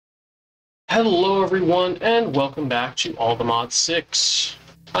Hello everyone, and welcome back to All the Mod 6.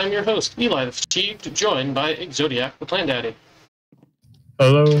 I'm your host, Eli the Fatigued, joined by Exodiac the Plan Daddy.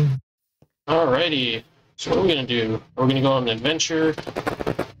 Hello. Alrighty, so what are we going to do? Are we going to go on an adventure?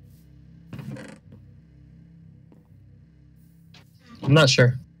 I'm not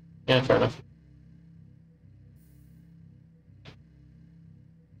sure. Yeah, fair enough.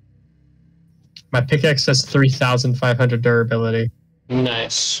 My pickaxe has 3,500 durability.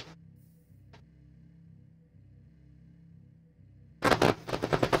 Nice.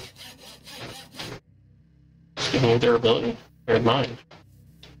 Speaking of durability, bear in mind.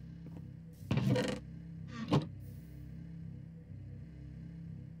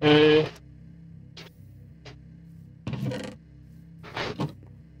 Okay.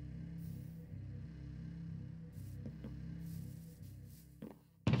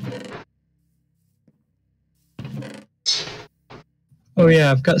 Oh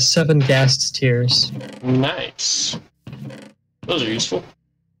yeah, I've got 7 ghast tears. Nice. Those are useful.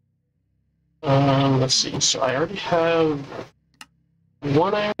 Let's see. So I already have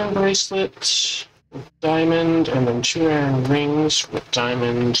 1 iron bracelet with diamond, and then 2 iron rings with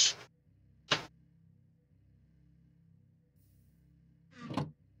diamond.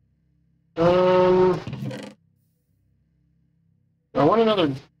 Do I want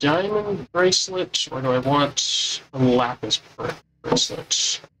another diamond bracelet, or do I want a lapis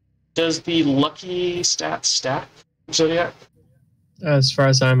bracelet? Does the lucky stat stack, Zodiac? As far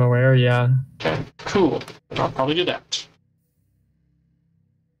as I'm aware, yeah. Okay, cool. I'll probably do that.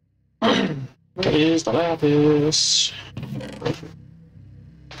 Where is the lapis? I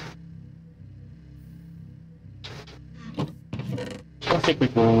don't think we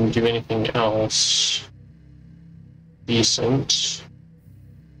can do anything else decent.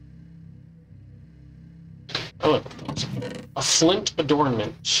 Oh, a flint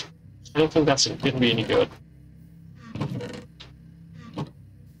adornment. I don't think that's going to be any good.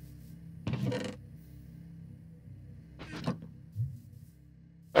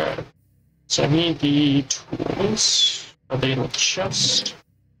 Alright. So I need the tools. Are they in the chest?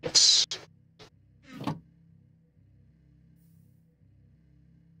 Yes.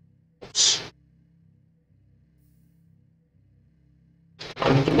 Oops.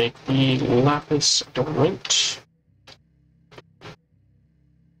 I need to make the lapis adornment.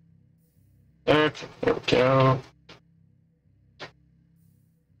 Okay, there we go.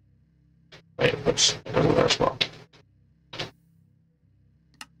 Wait, oops, it doesn't work as well.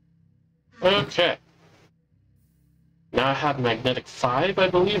 Okay. Now I have magnetic 5, I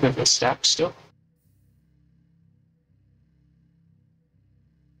believe, if it's stacked still.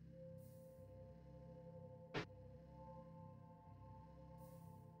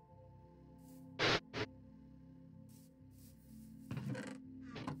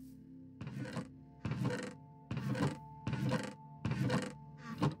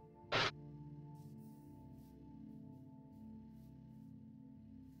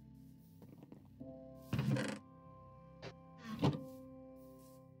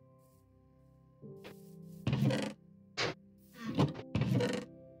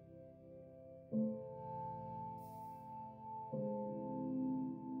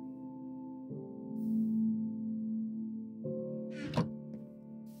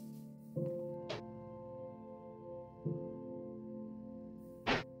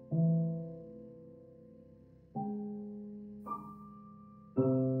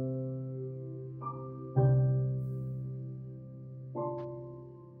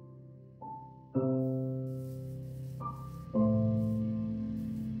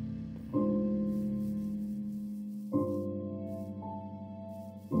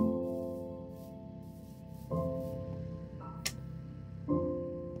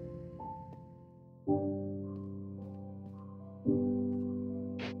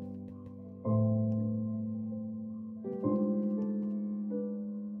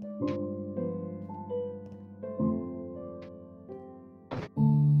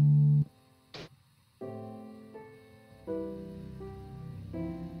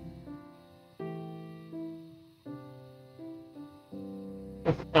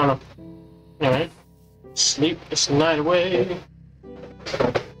 I don't know. Alright. Sleep this night away.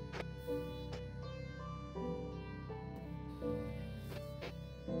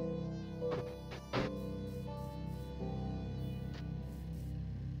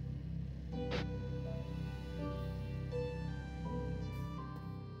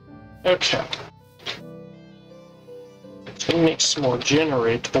 Okay. Let's make some more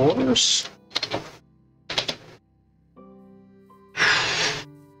generators.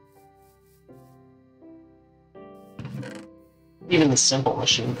 Even the simple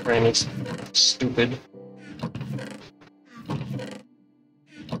machine frame is stupid.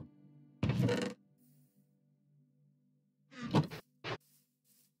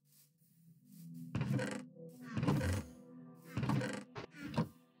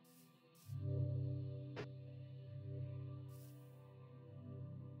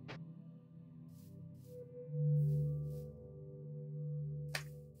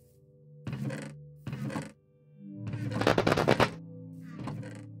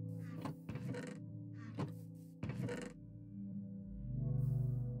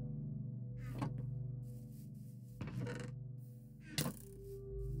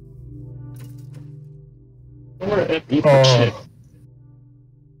 Oh,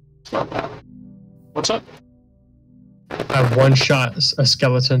 It's not bad. What's up? I one-shot a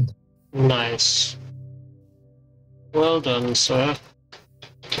skeleton. Nice. Well done, sir.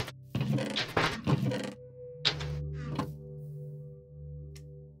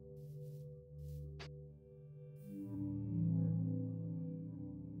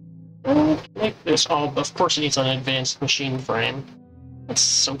 Make this all. Of course, it needs an advanced machine frame. That's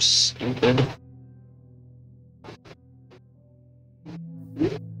so stupid.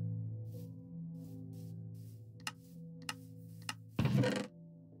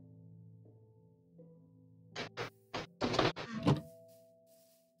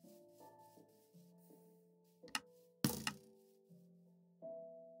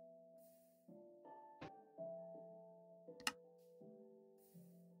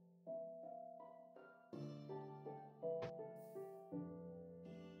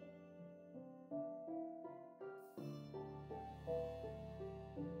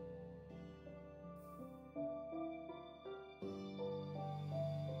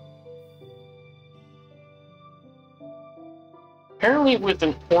 Apparently, with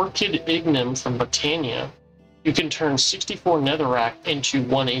an Orchid Ignum from Botania, you can turn 64 Netherrack into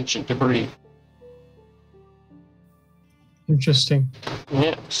 1 Ancient Debris. Interesting.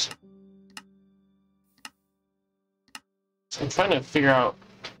 Yes. So I'm trying to figure out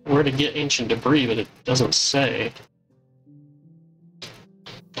where to get Ancient Debris, but it doesn't say.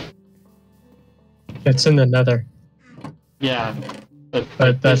 It's in the Nether. Yeah, but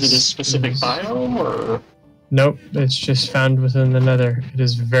that's is it a specific biome, or...? Nope, it's just found within the Nether. It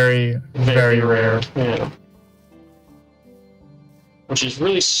is very, very rare. Yeah. Which is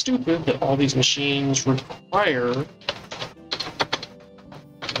really stupid that all these machines require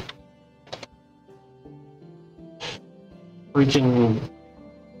freaking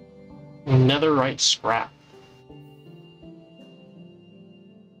netherite scrap.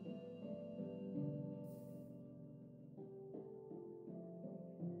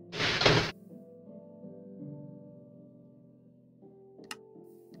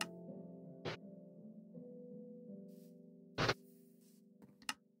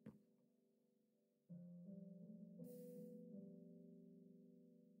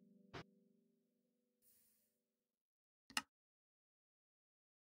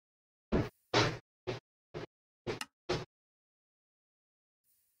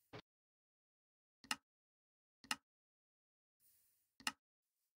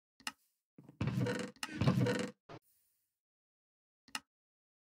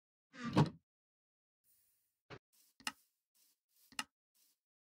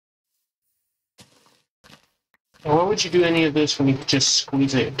 And why would you do any of this when you could just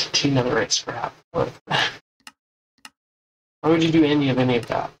squeeze it into 2 netherite scrap? Why would you do any of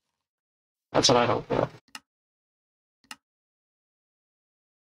that? That's what I don't get.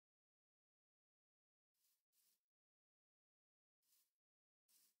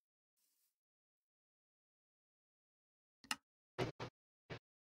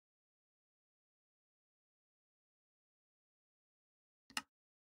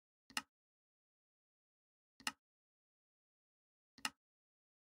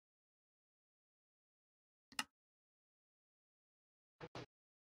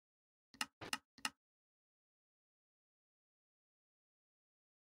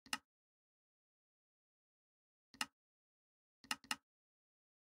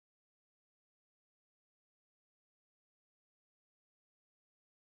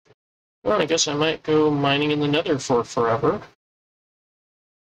 Well, I guess I might go mining in the Nether for forever.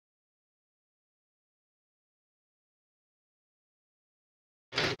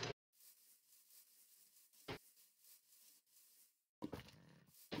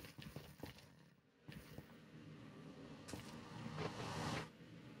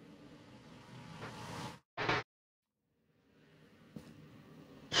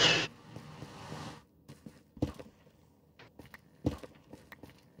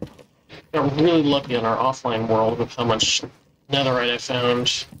 Got really lucky in our offline world with how much Netherite I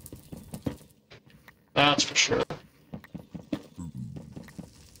found. That's for sure.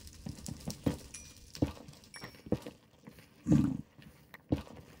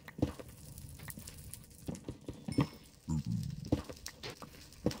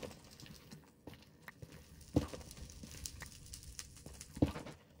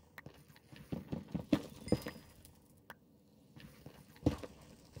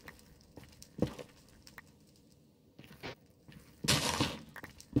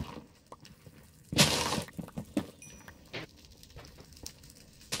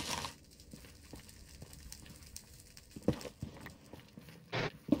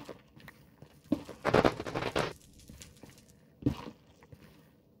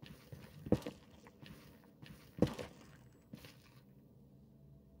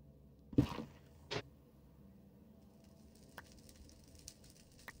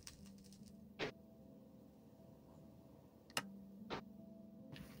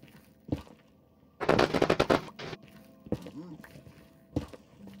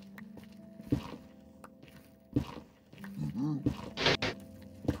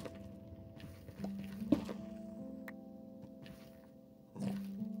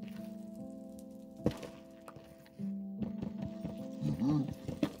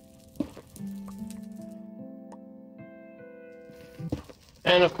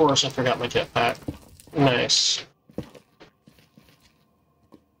 And of course, I forgot my jetpack. Nice.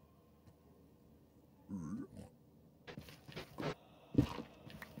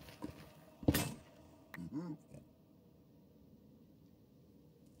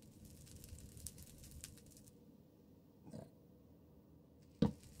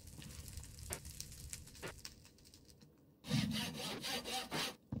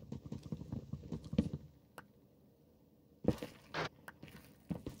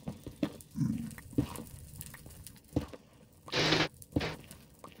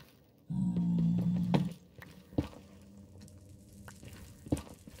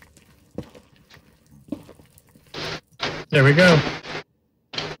 There we go.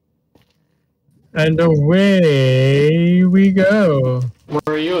 And away we go. Where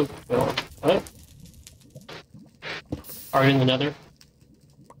are you going? What? Are you in the nether?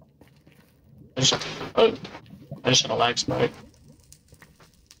 I just had a lag spike.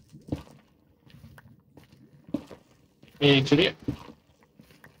 Any video?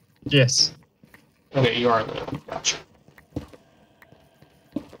 Yes. Okay, you are in the nether. Gotcha.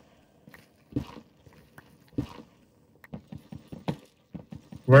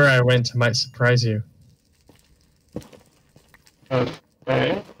 Where I went might surprise you.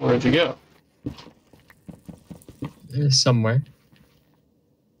 Okay, where'd you go? Somewhere.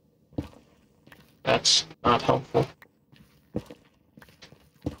 That's not helpful.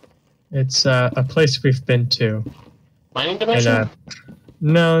 It's a place we've been to. Mining dimension? And,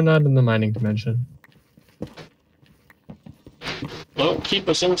 no, not in the mining dimension. Don't keep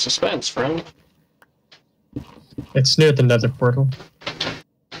us in suspense, friend. It's near the nether portal.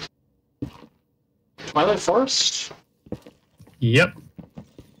 Twilight Forest? Yep.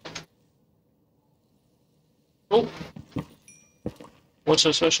 Cool. What's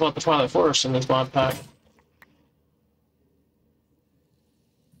so special about the Twilight Forest in this mod pack?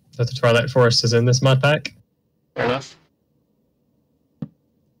 That the Twilight Forest is in this mod pack? Fair enough.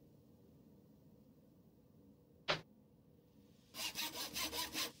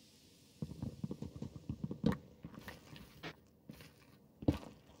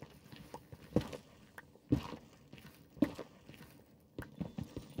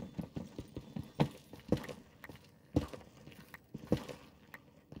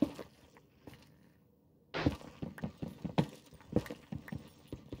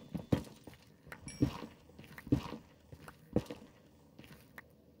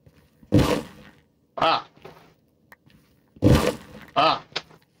 Ah. Ah.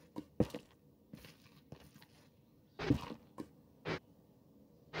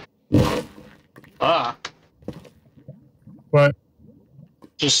 Ah. What?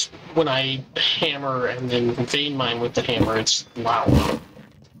 Just when I hammer and then vein mine with the hammer, it's loud.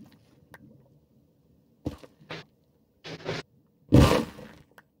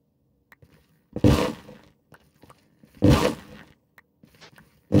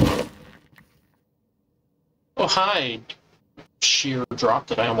 Oh, hi, sheer drop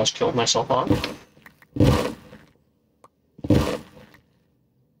that I almost killed myself on.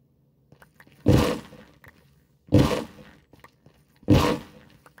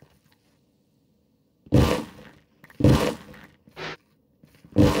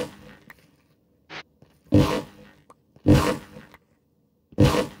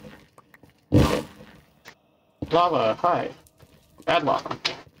 Lava, hi. Bad lava.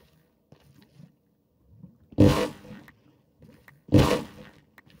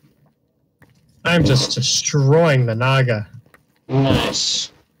 I'm just destroying the Naga.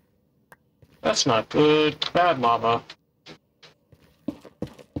 Nice. That's not good. Bad lava.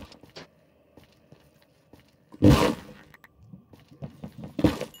 There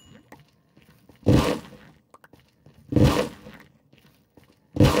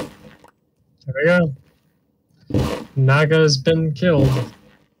we go. Naga's been killed.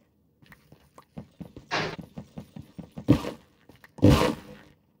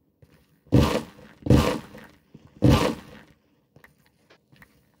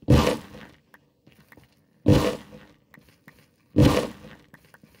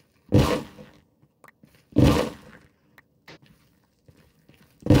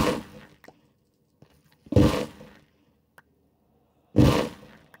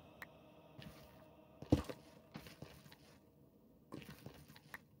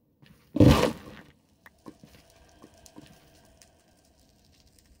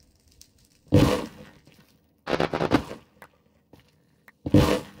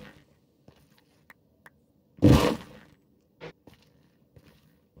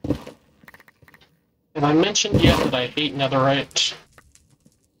 Have I mentioned yet that I hate netherite?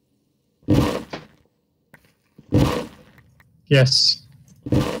 Yes.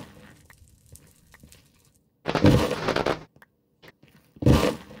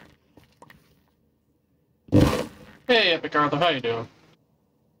 Hey, Epic Arthur, how you doing?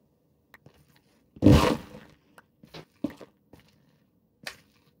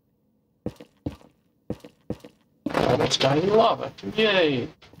 Almost died in lava. Yay!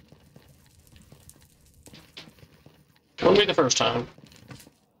 Won't be the first time.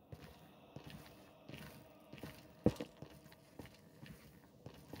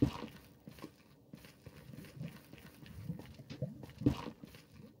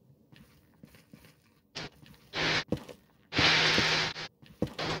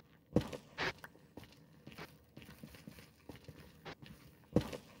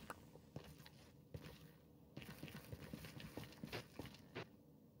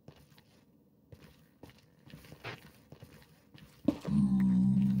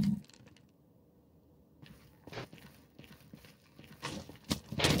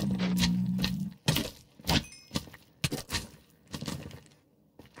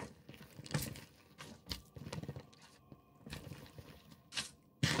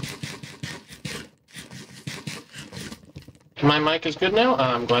 My mic is good now?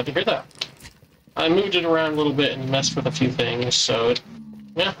 I'm glad to hear that. I moved it around a little bit and messed with a few things, so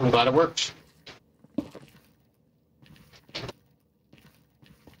yeah, I'm glad it worked. It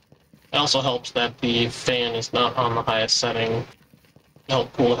also helps that the fan is not on the highest setting to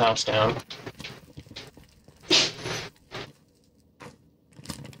help cool the house down.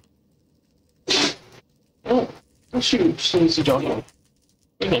 Oh, shoot, sneezy doggy.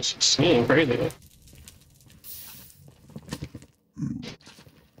 Goodness, it's sneezing crazy.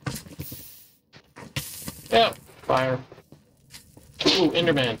 Yeah, fire. Ooh,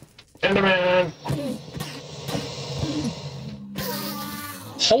 Enderman. Enderman!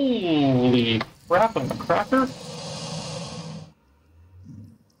 Holy crap on the cracker!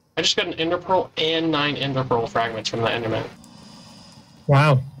 I just got an Ender Pearl and 9 Ender Pearl fragments from the Enderman.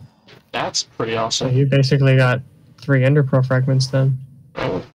 Wow. That's pretty So awesome. you basically got 3 Ender Pearl fragments then.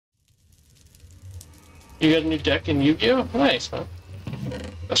 Oh. You got a new deck in Yu-Gi-Oh? Nice, huh?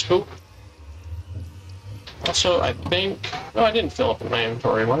 That's cool. Also, I think... No, I didn't fill up in my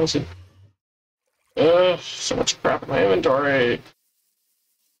inventory. Why is it... so much crap in my inventory.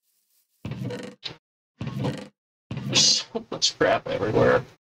 There's so much crap everywhere.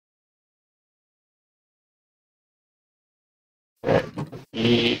 Alright,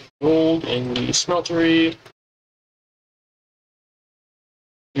 the gold in the smeltery.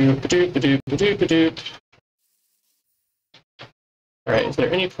 Doop-a-doop-a-doop-a-doop-a-doop. Alright, is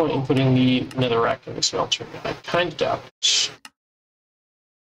there any point in putting the netherrack in the smeltery? I kind of doubt it.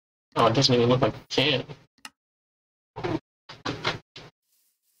 Oh, it doesn't even look like it can.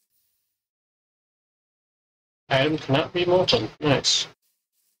 Item cannot be molten. Nice.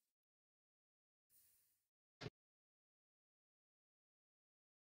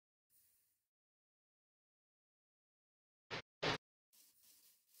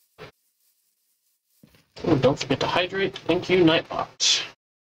 Ooh, don't forget to hydrate. Thank you, Nightbot.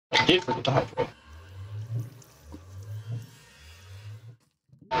 I did forget to hydrate.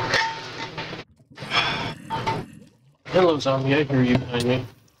 Hello, zombie. I hear you behind me.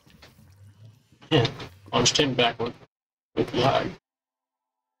 Yeah, launched him backward with lag.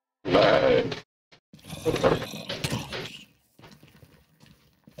 Lag.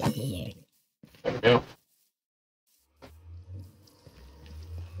 There we go.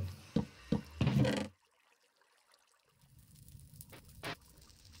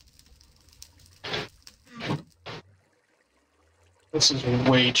 This is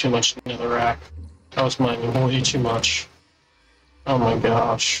way too much netherrack. I was mining way too much. Oh my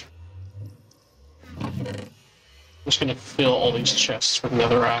gosh. I'm just gonna fill all these chests with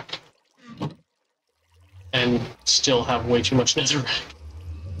netherrack. And still have way too much netherrack.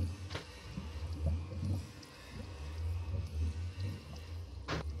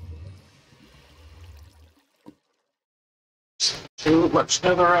 Too much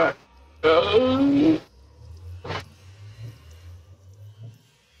netherrack.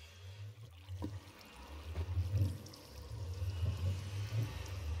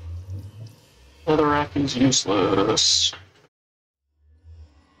 Netherrack is useless.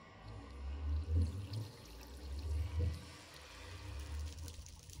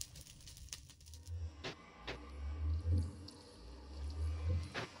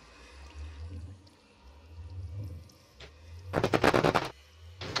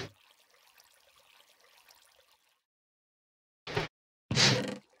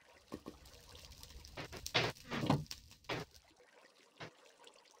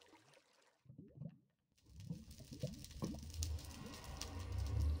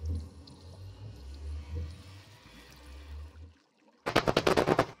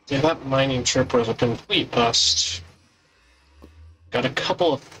 Yeah, that mining trip was a complete bust. Got a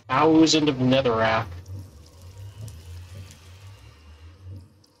couple of thousand of netherrack.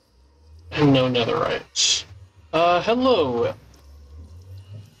 And no netherite. Hello.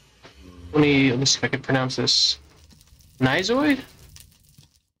 Let me see if I can pronounce this. Nizoid?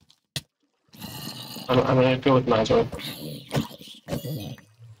 I'm gonna go with Nizoid.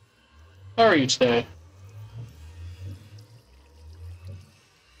 How are you today?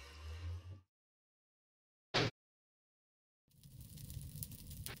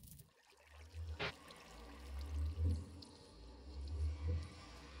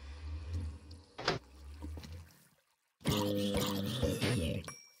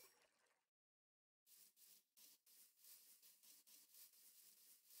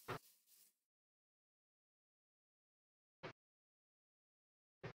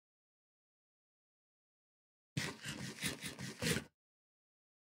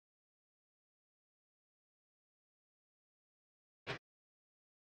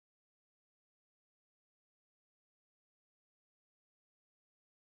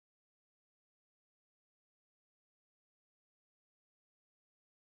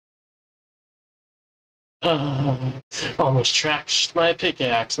 Almost trashed my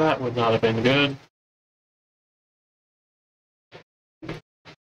pickaxe. That would not have been good.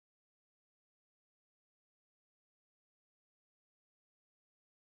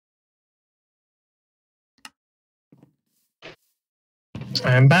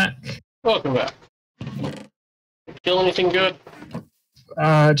 I'm back. Welcome back. Kill anything good?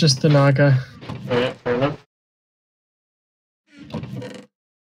 Just the Naga. Alright, fair enough.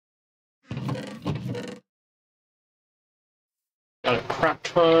 Got a crap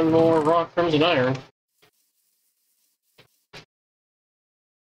ton more rock, crimson iron.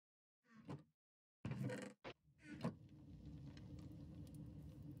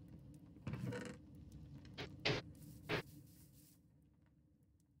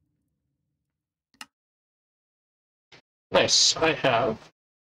 Nice. I have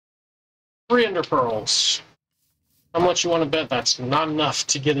 3 ender pearls. How much you want to bet that's not enough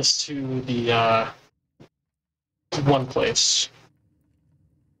to get us to the one place?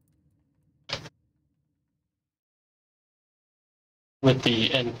 With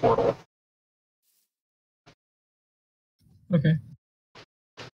the end portal. Okay.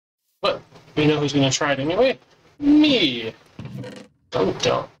 But you know who's going to try it anyway? Me.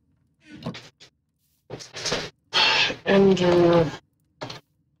 Don't. Ender.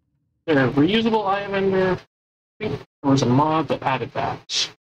 They're reusable Eye of Ender. I think there was a mod that added that.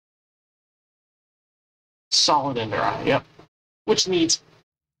 Solid Ender Eye, yep. Which needs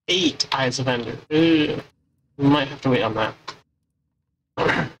 8 Eyes of Ender. Ugh. We might have to wait on that.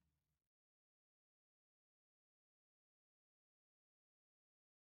 How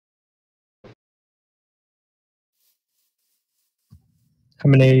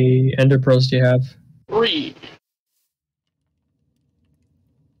many Ender Pearls do you have? 3.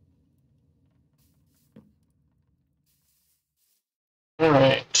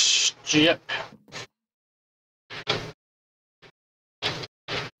 Alright. Yep.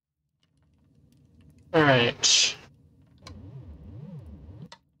 Alright.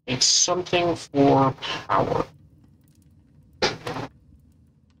 It's something for power.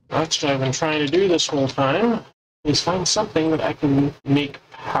 That's what I've been trying to do this whole time, is find something that I can make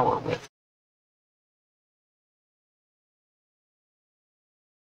power with.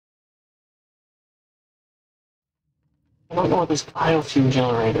 I don't know what this biofuel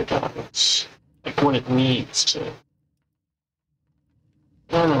generator does. Like what it needs to.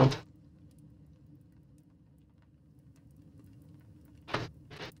 I don't know.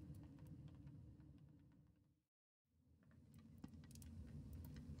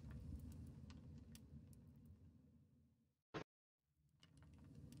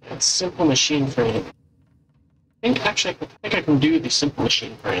 It's simple machine frame. I think I can do the simple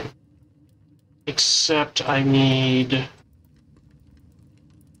machine frame. Except I need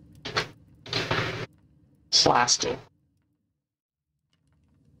plastic.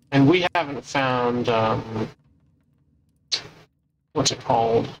 And we haven't found what's it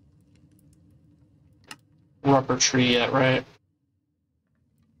called? Rubber tree yet, right?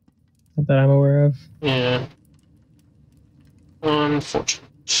 Not that I'm aware of. Yeah. Unfortunate.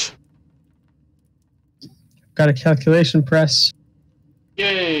 Got a calculation press.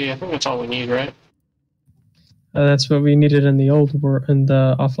 Yay! I think that's all we need, right? That's what we needed in the in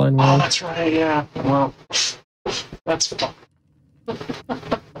the offline Oh, world. that's right. Yeah. Well, that's fun.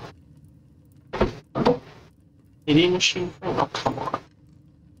 Knitting machine frame? Oh, come on.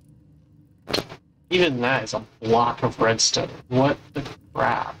 Even that is a block of redstone. What the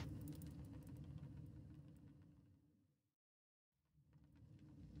crap?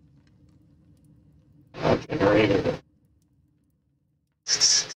 Generator.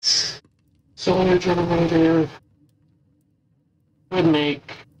 Solar generator. Would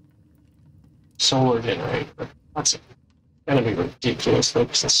make solar generator. That's gonna be ridiculous though,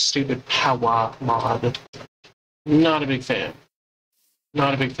 because that's stupid power mod. Not a big fan.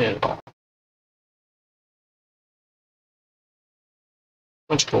 Not a big fan at all.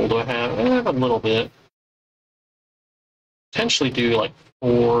 How much gold do I have? I have a little bit. Potentially do like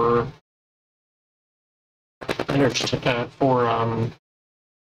 4 energy for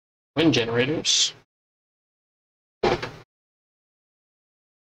wind generators.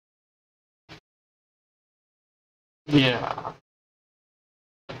 Yeah.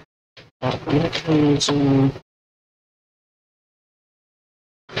 Mechanism.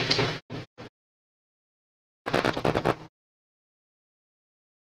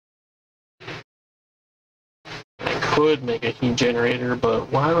 I could make a heat generator,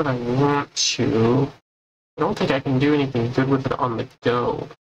 but why would I want to? I don't think I can do anything good with it on the go.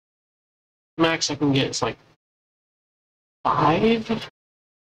 Max I can get is like 5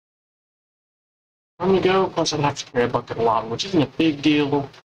 on the go, plus I'd have to carry a bucket of lava, which isn't a big deal,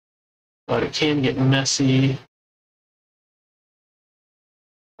 but it can get messy.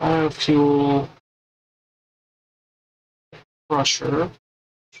 Biofuel, crusher,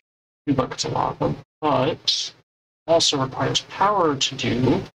 2 buckets of lava, but also requires power to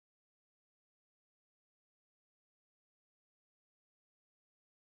do.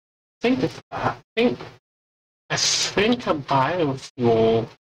 I think a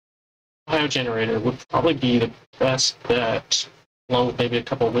biogenerator would probably be the best bet, along with maybe a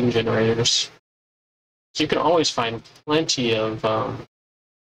couple of wind generators. So you can always find plenty of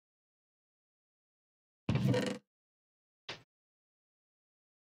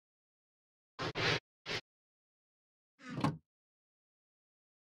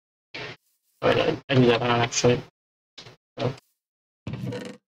I knew that out actually. So,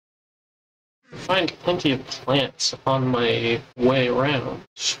 find plenty of plants on my way around.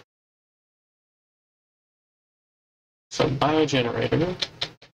 So biogenerator,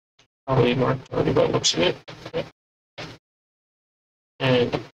 probably marked already by the looks of it. Okay.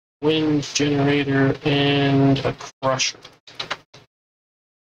 And wind generator and a crusher.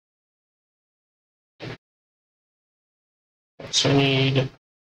 So I need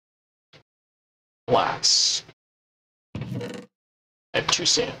glass. I have 2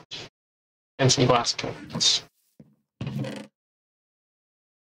 sand and some glass cones.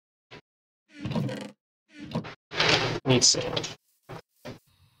 Need sand.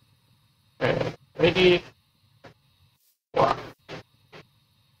 Okay, ready. Wow.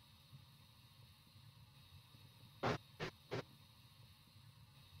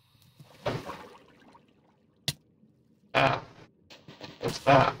 Ah, what's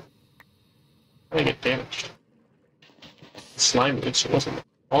that? I get damaged. Slime boots, it wasn't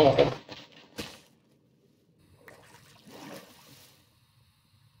all.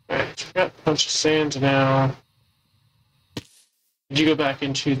 Alright, so we've got a bunch of sand now. Did you go back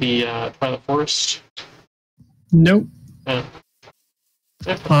into the Twilight Forest? Nope. Yeah.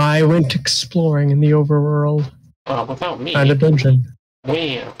 I went exploring in the overworld. Without me. Found a dungeon.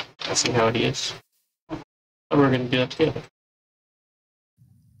 Wham! I see how it is. And we're gonna do that together.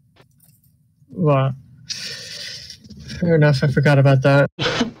 Well, fair enough. I forgot about that.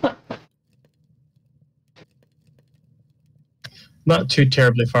 Not too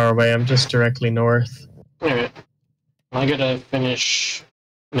terribly far away. I'm just directly north. Alright. I gotta finish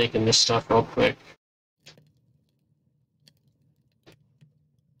making this stuff real quick.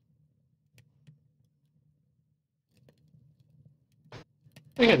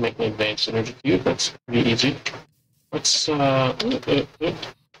 I gotta make an advanced energy cube. That's pretty easy. Let's, That's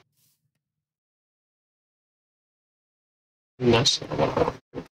not what I want.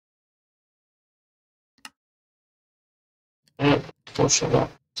 And fortunately,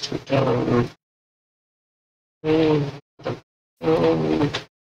 that's too down.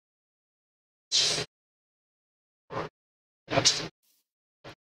 That's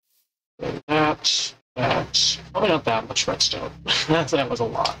that. Probably not that much redstone. that was a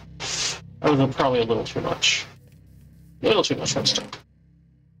lot. That was probably a little too much. A little too much redstone.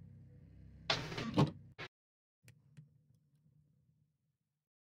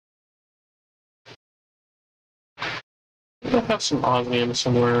 I have some osmium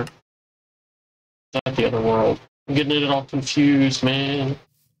somewhere. Not the other world. I'm getting it all confused, man.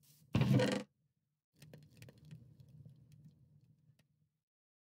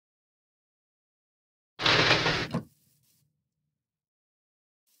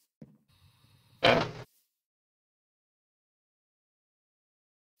 Yeah.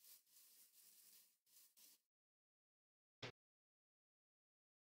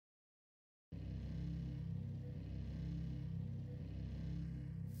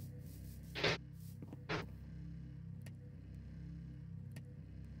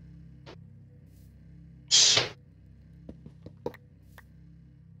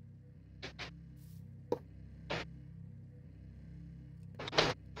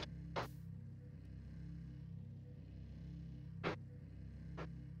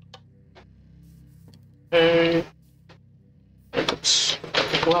 Okay. Let's get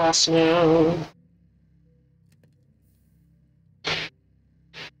the glass now.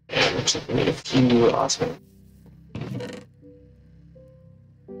 And looks like we need a few osmium.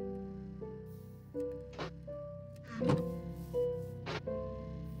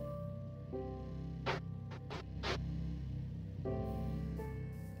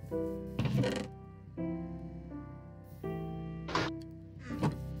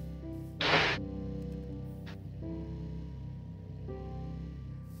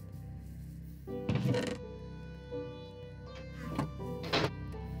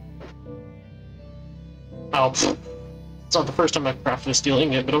 Oh, it's not the first time I've crafted a steel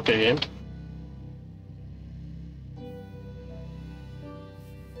ingot, but okay, game.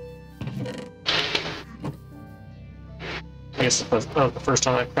 I guess the first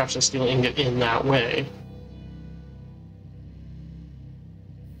time I've crafted a steel ingot in that way.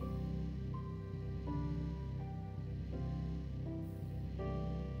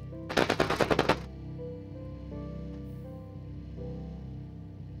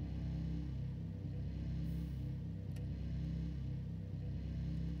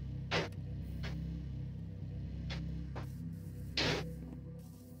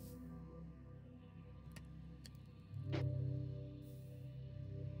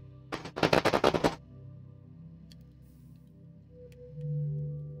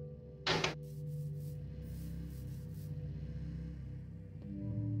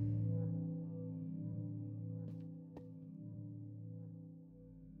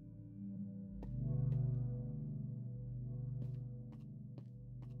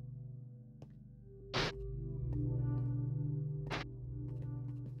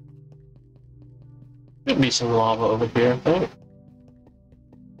 Could be some lava over here, I think.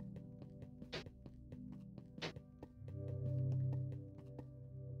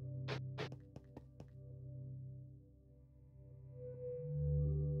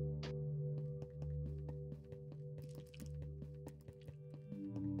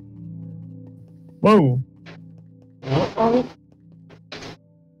 Whoa!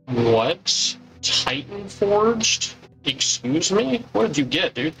 What? Titan forged? Excuse me? What did you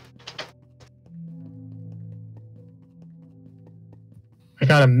get, dude? I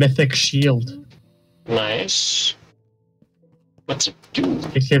got a mythic shield. Nice. What's it do?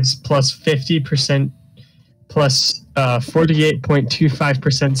 It gives plus 50%, plus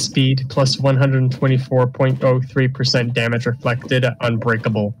 48.25% speed, plus 124.03% damage reflected,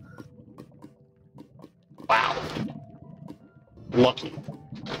 unbreakable. Wow. Lucky.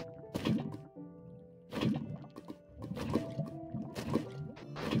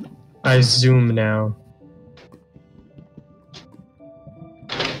 I zoom now.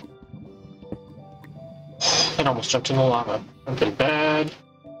 Kid almost jumped in the lava. Something bad.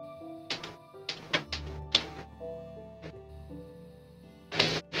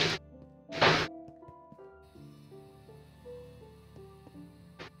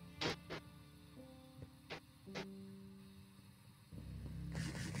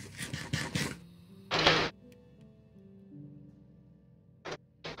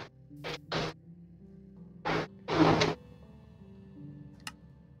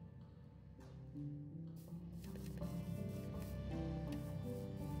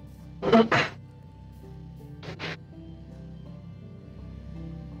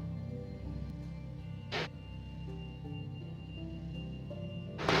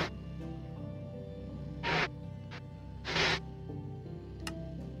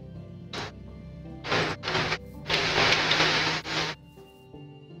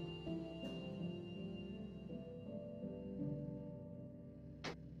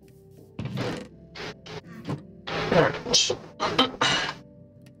 Alright.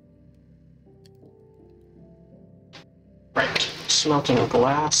 Right. Smelting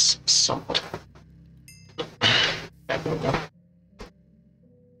glass somewhere. There we go.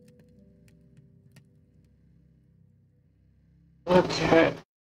 Okay.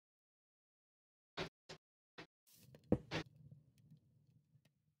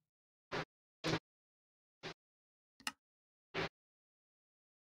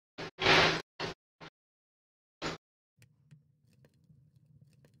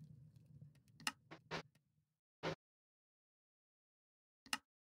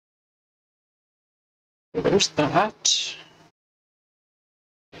 There's that.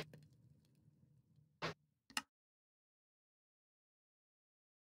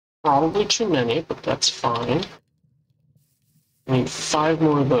 Probably too many, but that's fine. I need 5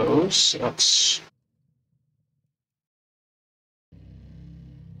 more of those. That's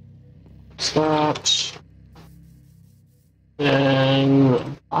that.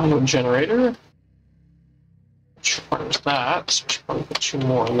 Then biogenerator. Which requires that. So we should probably put 2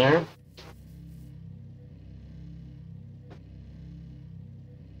 more in there.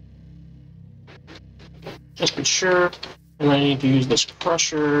 Just be sure. And I need to use this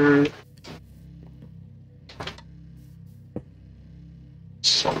crusher.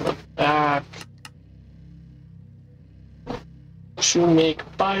 On the back. To make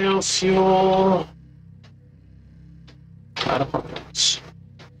biofuel. Out of pumpkins.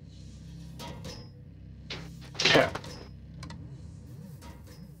 Okay.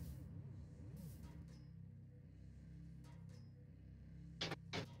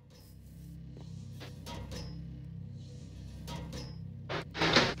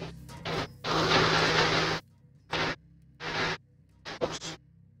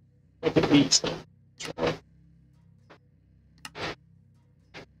 Look at these then. That's right.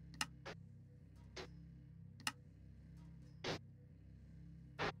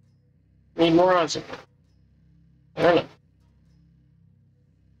 Need more odds in here. I don't know.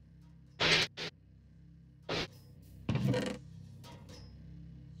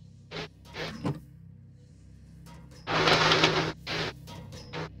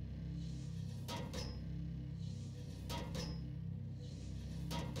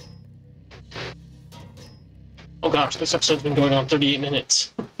 Oh gosh, this episode's been going on 38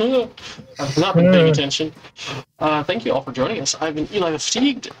 minutes. I've not been paying attention. Thank you all for joining us. I've been Eli the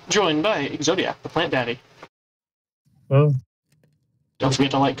Fatigued, joined by Exodiac, the Plant Daddy. Well, Don't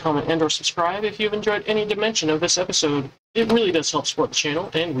forget to like, comment, and or subscribe if you've enjoyed any dimension of this episode. It really does help support the channel,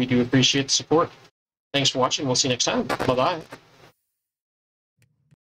 and we do appreciate the support. Thanks for watching. We'll see you next time. Bye-bye.